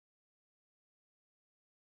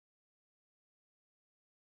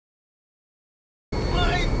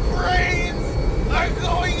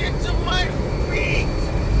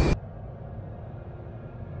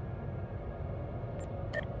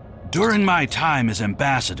During my time as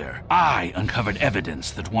ambassador, I uncovered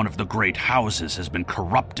evidence that one of the great houses has been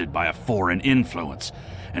corrupted by a foreign influence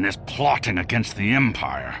and is plotting against the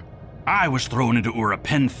Empire. I was thrown into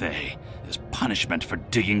Urapenthe as punishment for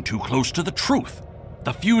digging too close to the truth.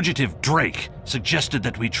 The fugitive Drake suggested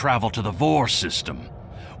that we travel to the Vor system.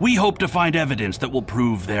 We hope to find evidence that will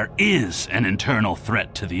prove there is an internal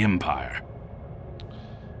threat to the Empire.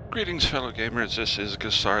 Greetings, fellow gamers. This is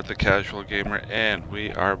Gassard the Casual Gamer, and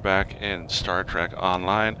we are back in Star Trek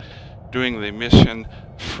Online doing the mission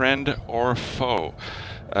Friend or Foe.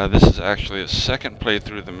 This is actually a second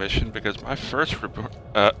playthrough of the mission because my first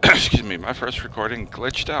my first recording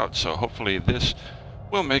glitched out, so hopefully this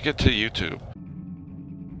will make it to YouTube.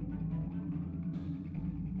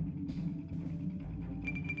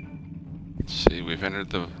 Let's see, we've entered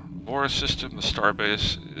the Vor system. The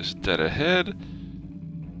starbase is dead ahead.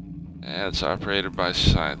 And it's operated by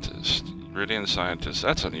scientists. Uridian scientists.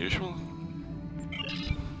 That's unusual.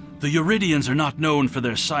 The Uridians are not known for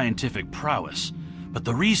their scientific prowess, but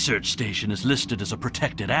the research station is listed as a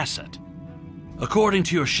protected asset. According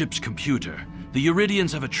to your ship's computer, the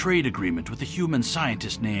Uridians have a trade agreement with a human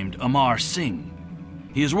scientist named Amar Singh.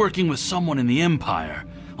 He is working with someone in the Empire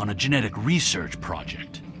on a genetic research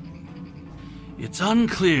project. It's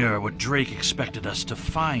unclear what Drake expected us to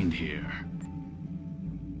find here.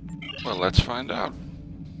 Well, let's find out.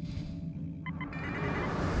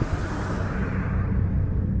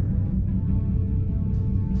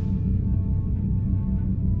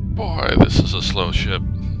 Boy, this is a slow ship.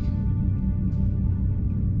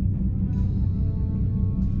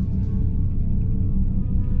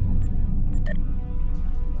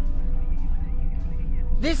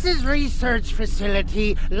 This is Research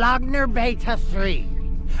Facility Logner Beta 3.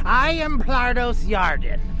 I am Plardos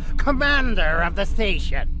Yarden, commander of the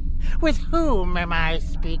station. With whom am I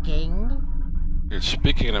speaking? You're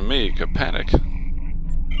speaking to me, Kapanic.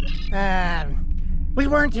 We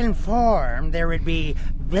weren't informed there would be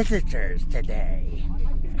visitors today.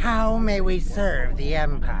 How may we serve the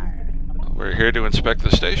Empire? We're here to inspect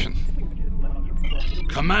the station.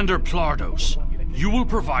 Commander Plardos, you will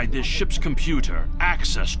provide this ship's computer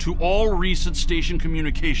access to all recent station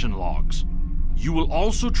communication logs. You will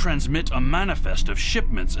also transmit a manifest of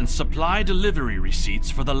shipments and supply delivery receipts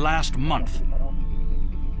for the last month.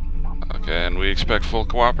 Okay, and we expect full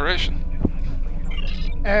cooperation.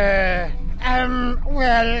 Well,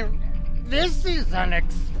 this is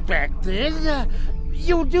unexpected.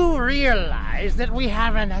 You do realize that we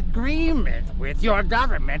have an agreement with your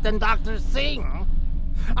government and Dr. Singh.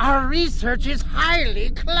 Our research is highly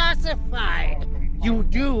classified. You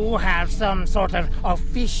do have some sort of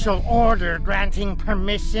official order granting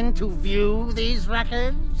permission to view these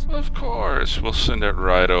records? Of course, we'll send it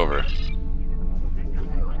right over.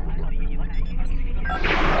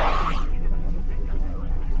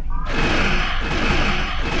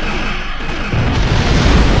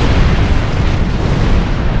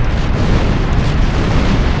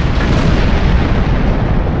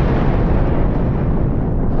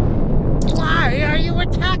 Why are you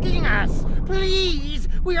attacking us? Please,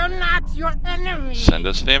 we are not your enemy. Send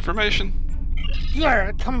us the information.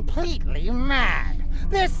 You're completely mad.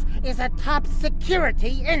 This is a top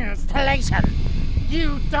security installation.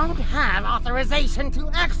 You don't have authorization to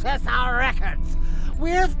access our records.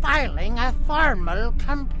 We're filing a formal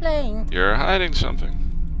complaint. You're hiding something.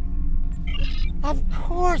 Of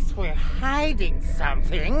course we're hiding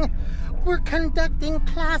something. We're conducting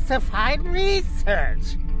classified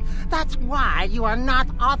research. That's why you are not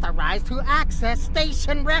authorized to access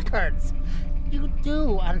station records. You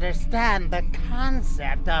do understand the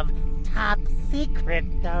concept of top secret,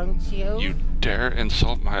 don't you? You dare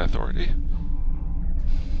insult my authority?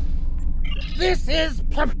 This is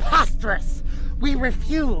preposterous! We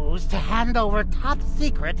refuse to hand over top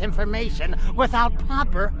secret information without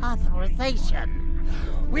proper authorization.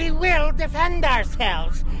 We will defend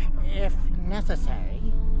ourselves, if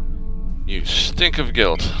necessary. You stink of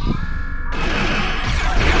guilt.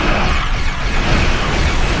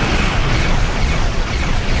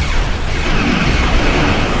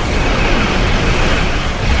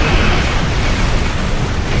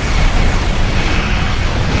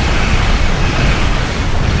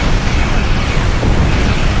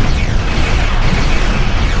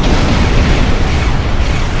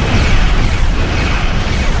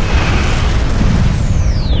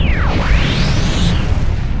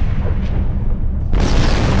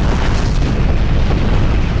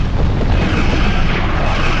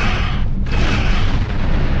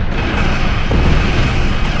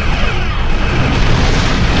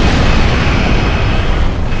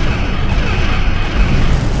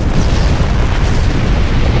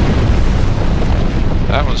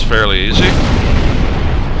 was fairly easy.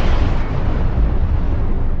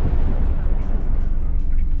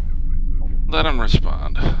 Let him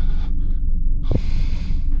respond.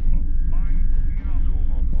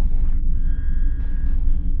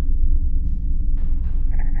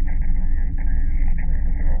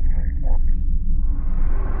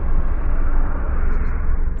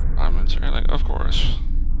 I'm answering, of course.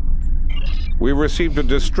 We received a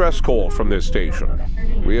distress call from this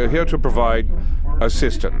station. We are here to provide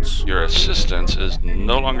assistance. Your assistance is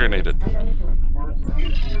no longer needed.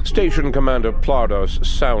 Station Commander Plardos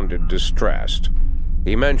sounded distressed.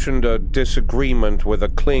 He mentioned a disagreement with a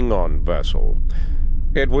Klingon vessel.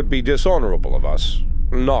 It would be dishonorable of us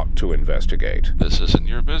not to investigate. This isn't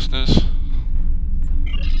your business.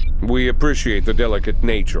 We appreciate the delicate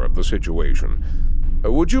nature of the situation.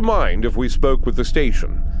 Would you mind if we spoke with the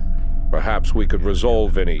station? Perhaps we could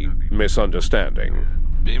resolve any misunderstanding.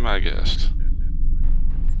 Be my guest.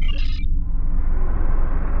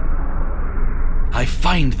 I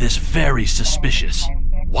find this very suspicious.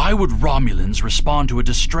 Why would Romulans respond to a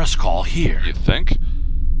distress call here? You think?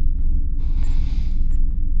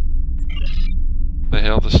 They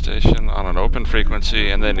hailed the station on an open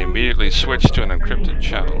frequency and then immediately switched to an encrypted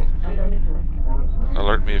channel.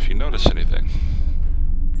 Alert me if you notice anything.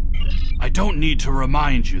 I don't need to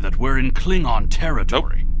remind you that we're in Klingon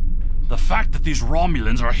territory. Nope. The fact that these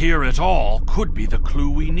Romulans are here at all could be the clue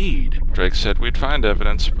we need. Drake said we'd find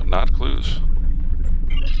evidence, but not clues.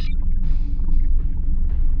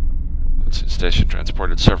 The station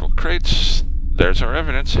transported several crates. There's our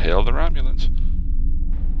evidence. Hail the Romulans.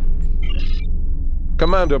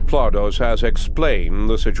 Commander Plardos has explained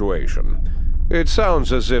the situation. It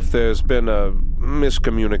sounds as if there's been a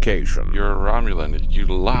miscommunication. You're a Romulan. You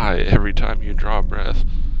lie every time you draw a breath.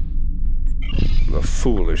 The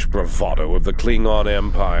foolish bravado of the Klingon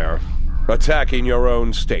Empire. Attacking your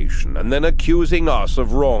own station and then accusing us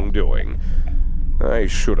of wrongdoing. I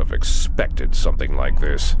should have expected something like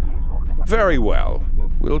this. Very well.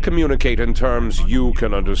 We'll communicate in terms you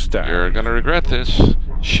can understand. You're gonna regret this.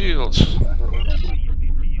 Shields.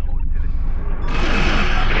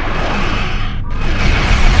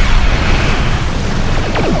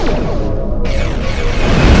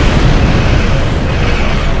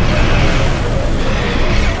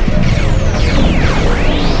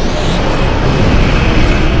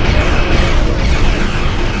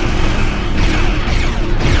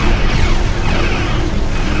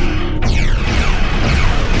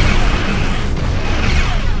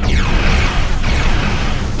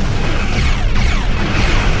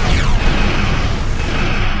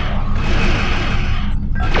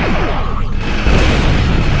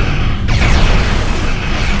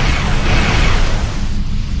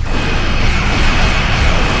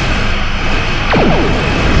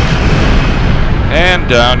 And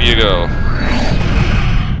down you go.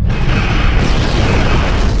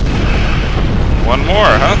 One more,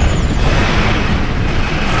 huh?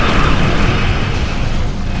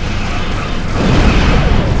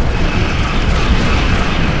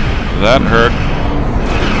 That hurt.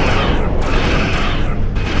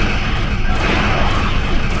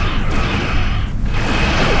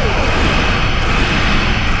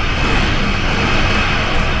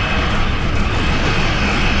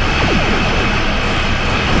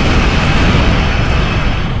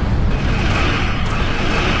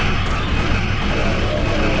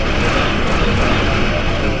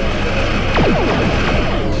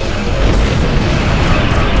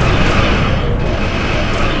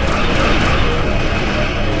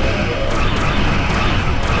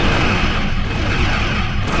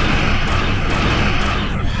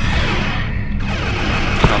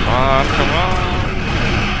 Come on.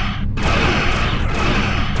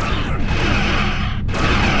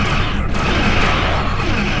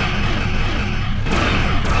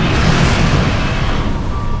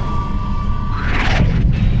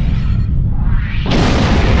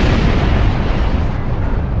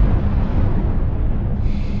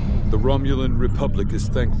 The Romulan Republic is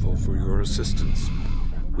thankful for your assistance.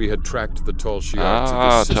 We had tracked the Tal Shiar to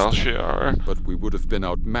the system, Tal Shiar. but we would have been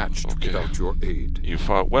outmatched without your aid. You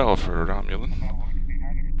fought well for a Romulan.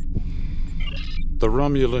 The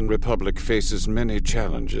Romulan Republic faces many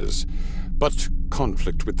challenges, but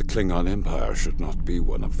conflict with the Klingon Empire should not be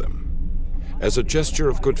one of them. As a gesture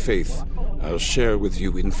of good faith, I'll share with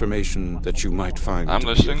you information that you might find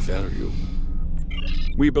to be of value.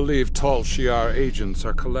 We believe Tal Shiar agents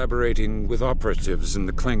are collaborating with operatives in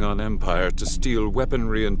the Klingon Empire to steal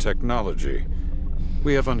weaponry and technology.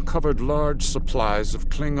 We have uncovered large supplies of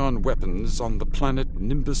Klingon weapons on the planet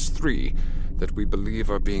Nimbus 3 that we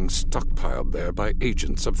believe are being stockpiled there by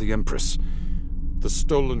agents of the Empress. The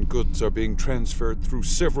stolen goods are being transferred through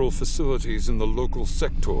several facilities in the local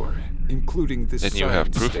sector, including this And you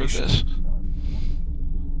have science proof station. of this?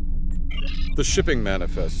 The shipping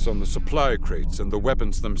manifests on the supply crates and the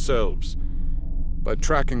weapons themselves. By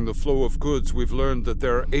tracking the flow of goods, we've learned that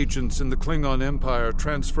there are agents in the Klingon Empire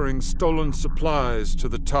transferring stolen supplies to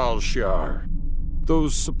the Tal Shiar.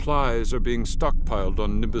 Those supplies are being stockpiled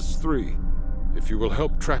on Nimbus 3. If you will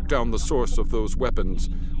help track down the source of those weapons,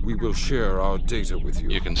 we will share our data with you.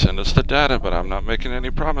 You can send us the data, but I'm not making any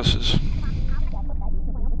promises.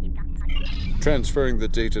 Transferring the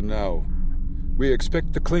data now. We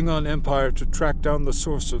expect the Klingon Empire to track down the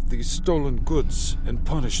source of these stolen goods and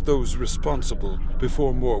punish those responsible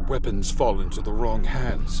before more weapons fall into the wrong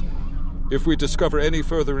hands. If we discover any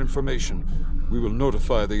further information, we will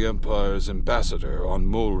notify the Empire's ambassador on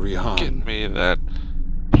Mol Rihan. Get me that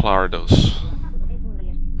Plardos.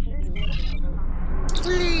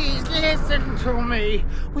 Please listen to me.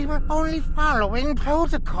 We were only following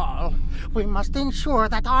protocol. We must ensure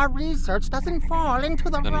that our research doesn't fall into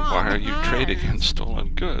the Then wrong why are you trading in hands.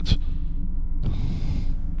 stolen goods?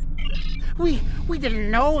 We didn't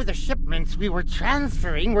know the shipments we were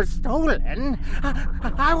transferring were stolen.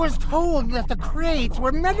 I was told that the crates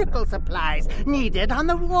were medical supplies needed on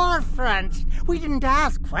the war front. We didn't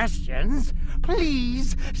ask questions.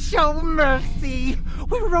 Please, show mercy.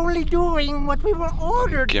 We were only doing what we were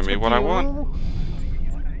ordered to do. Give me what I want.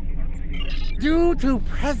 Due to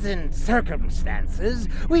present circumstances,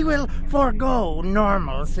 we will forego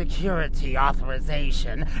normal security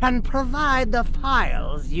authorization and provide the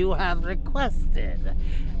files you have requested.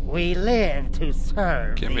 We live to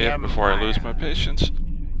serve Give the me it before I lose Empire. my patience.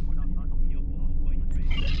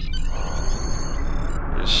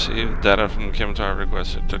 Received data from Kimitar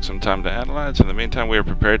request. It took some time to analyze. In the meantime, we are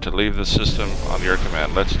prepared to leave the system on your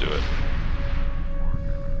command. Let's do it.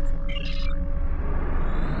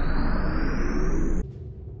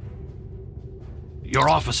 Your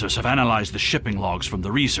officers have analyzed the shipping logs from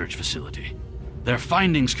the research facility. Their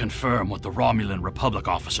findings confirm what the Romulan Republic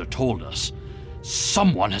officer told us.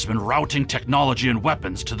 Someone has been routing technology and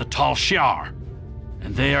weapons to the Tal Shiar,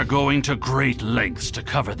 and they are going to great lengths to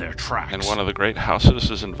cover their tracks. And one of the great houses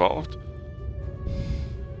is involved?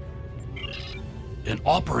 An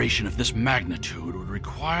operation of this magnitude would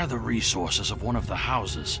require the resources of one of the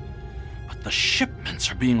houses, but the shipments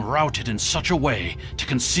are being routed in such a way to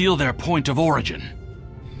conceal their point of origin.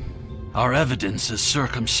 Our evidence is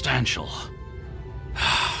circumstantial.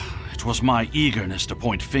 It was my eagerness to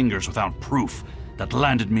point fingers without proof that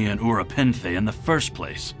landed me in Urapinthe in the first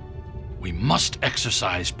place. We must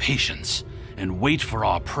exercise patience and wait for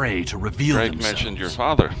our prey to reveal Drake themselves. mentioned your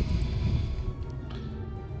father.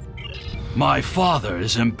 My father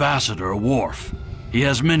is Ambassador Worf. He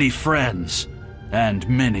has many friends and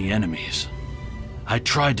many enemies. I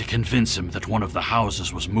tried to convince him that one of the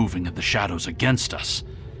houses was moving in the shadows against us.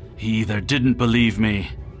 He either didn't believe me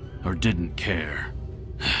or didn't care.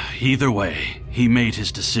 Either way, he made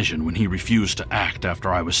his decision when he refused to act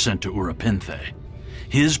after I was sent to Urapinthe.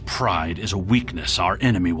 His pride is a weakness our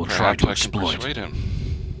enemy will try Perhaps to I can exploit. persuade him.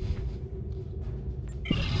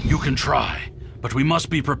 You can try, but we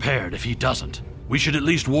must be prepared if he doesn't. We should at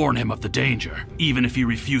least warn him of the danger, even if he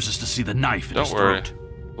refuses to see the knife in his Don't worry. throat.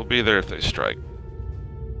 We'll be there if they strike.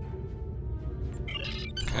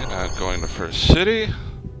 Okay, now going to First City.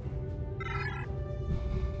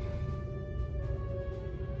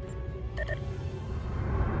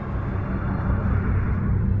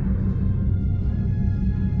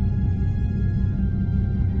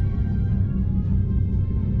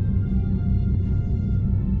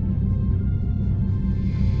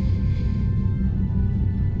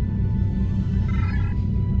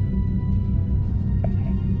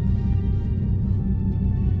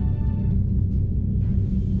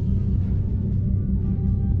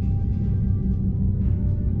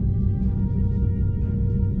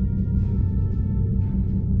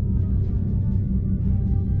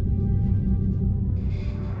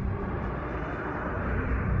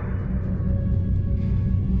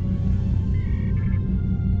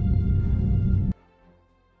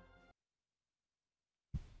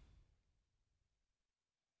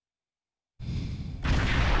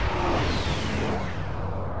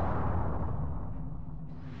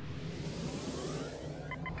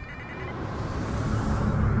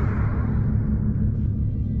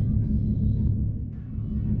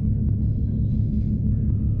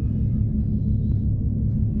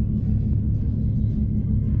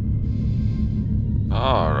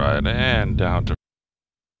 Alright, and down to...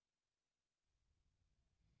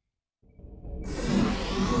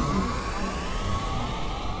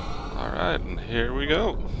 Alright, and here we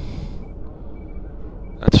go.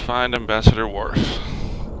 Let's find Ambassador Worf.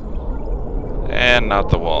 And not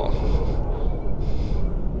the wall.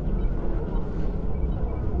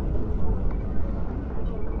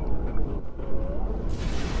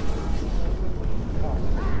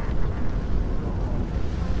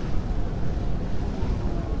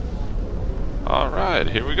 Alright,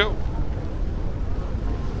 here we go.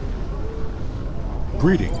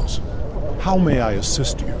 Greetings. How may I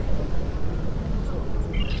assist you?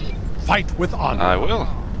 Fight with honor. I will.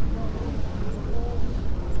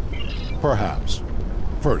 Perhaps.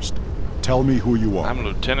 First, tell me who you are. I'm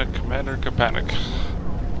Lieutenant Commander Kapanik.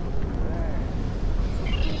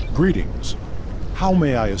 Greetings. How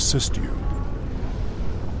may I assist you?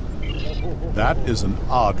 That is an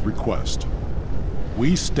odd request.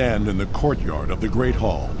 We stand in the courtyard of the Great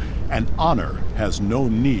Hall, and honor has no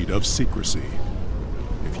need of secrecy.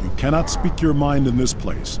 If you cannot speak your mind in this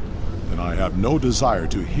place, then I have no desire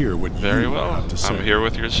to hear what Very you well. have to say. I'm here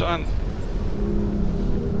with your son.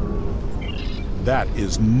 That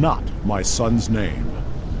is not my son's name.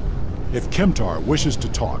 If Kemtar wishes to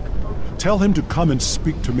talk, tell him to come and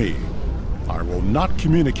speak to me. I will not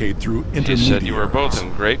communicate through intermediaries. He said you were both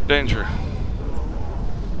in great danger.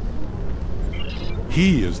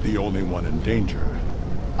 He is the only one in danger,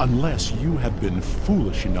 unless you have been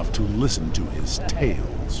foolish enough to listen to his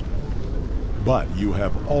tales. But you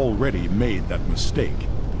have already made that mistake.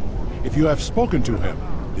 If you have spoken to him,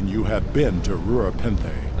 then you have been to Rura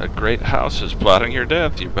Penthe. A great house is plotting your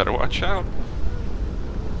death. You better watch out.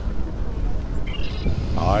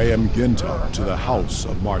 I am Ginta to the House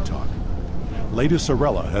of Martok. Lady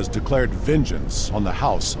Sorella has declared vengeance on the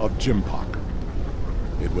House of Jimpok.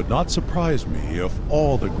 It would not surprise me if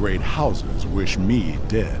all the great houses wish me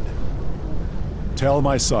dead. Tell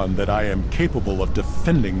my son that I am capable of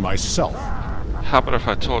defending myself. How about if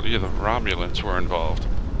I told you the Romulans were involved?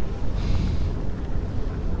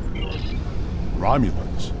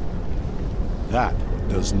 Romulans? That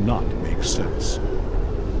does not make sense.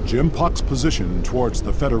 Jimpok's position towards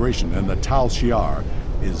the Federation and the Tal Shiar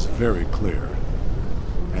is very clear.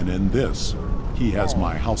 And in this, he has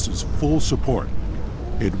my house's full support.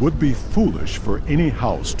 It would be foolish for any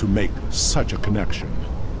house to make such a connection.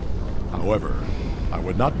 However, I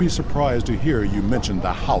would not be surprised to hear you mention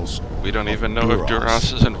the House. We don't even know if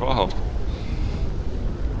Duras is involved.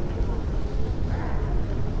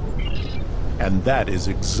 And that is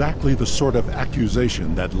exactly the sort of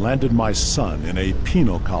accusation that landed my son in a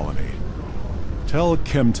penal colony. Tell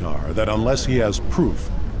Kemtar that unless he has proof,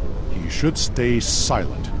 he should stay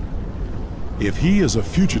silent. If he is a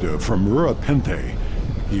fugitive from Rura Penthe,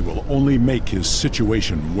 he will only make his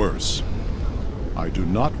situation worse. I do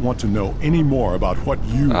not want to know any more about what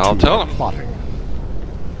you two are plotting.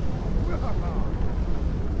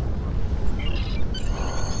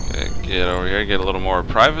 Okay, get over here, get a little more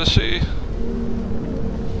privacy.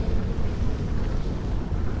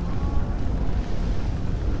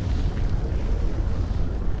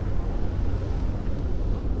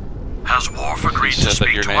 Has Worf agreed to He said that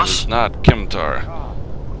speak your to name us? is not Kemtar.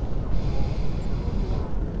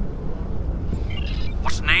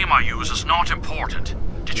 What name I use is not important.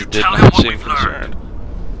 Did you did tell him not what seem we've concerned. learned?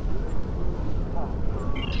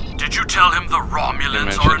 Did you tell him the You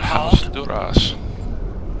Romulans are mentioned House involved? Duras.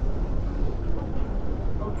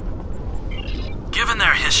 Given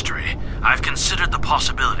their history, I've considered the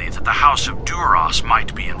possibility that the House of Duras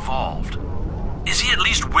might be involved. Is he at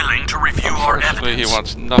least willing to review our Unfortunately, evidence? he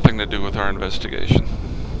wants nothing to do with our investigation.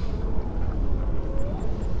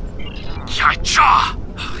 Yaicha!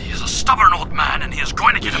 He is a stubborn old man, and he is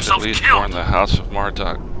going to get We should himself at least killed. warn the House of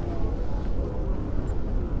Martok.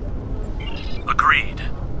 Agreed.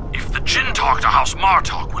 If the Jinn talk to House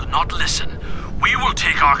Martok will not listen, we will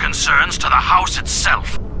take our concerns to the House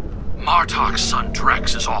itself. Martok's son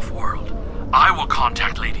Drex is off-world. I will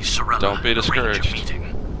contact Lady Sorella. Don't be and arrange a discouraged. meeting.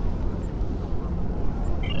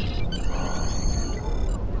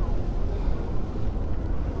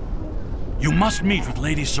 You must meet with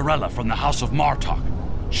Lady Sorella from the House of Martok.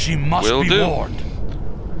 She must Will be do. warned.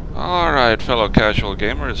 Alright, fellow casual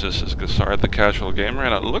gamers, this is Gassard the Casual Gamer,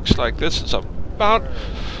 and it looks like this is about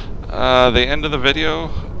the end of the video.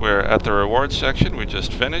 We're at the rewards section, we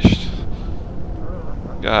just finished.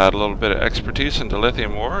 Got a little bit of expertise into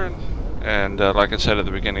Lithium War, and like I said at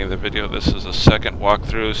the beginning of the video, this is the second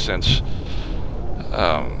walkthrough since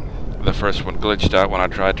the first one glitched out when I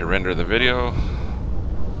tried to render the video.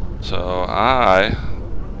 So I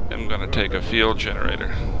am going to take a field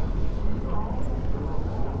generator.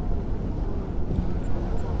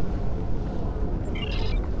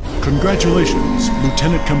 Congratulations,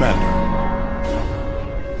 Lieutenant Commander.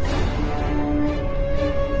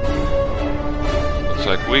 Looks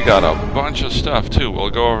like we got a bunch of stuff too. We'll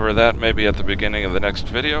go over that maybe at the beginning of the next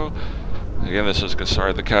video. Again, this is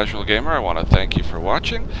Gassard the Casual Gamer. I want to thank you for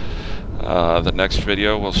watching. The next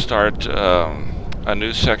video will start a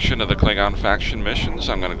new section of the Klingon faction missions.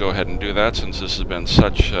 I'm going to go ahead and do that since this has been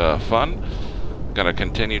such fun. I'm going to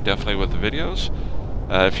continue definitely with the videos.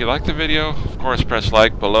 If you like the video, of course, press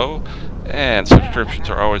like below, and subscriptions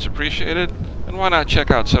are always appreciated. And why not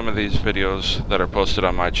check out some of these videos that are posted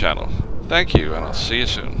on my channel. Thank you, and I'll see you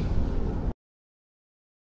soon.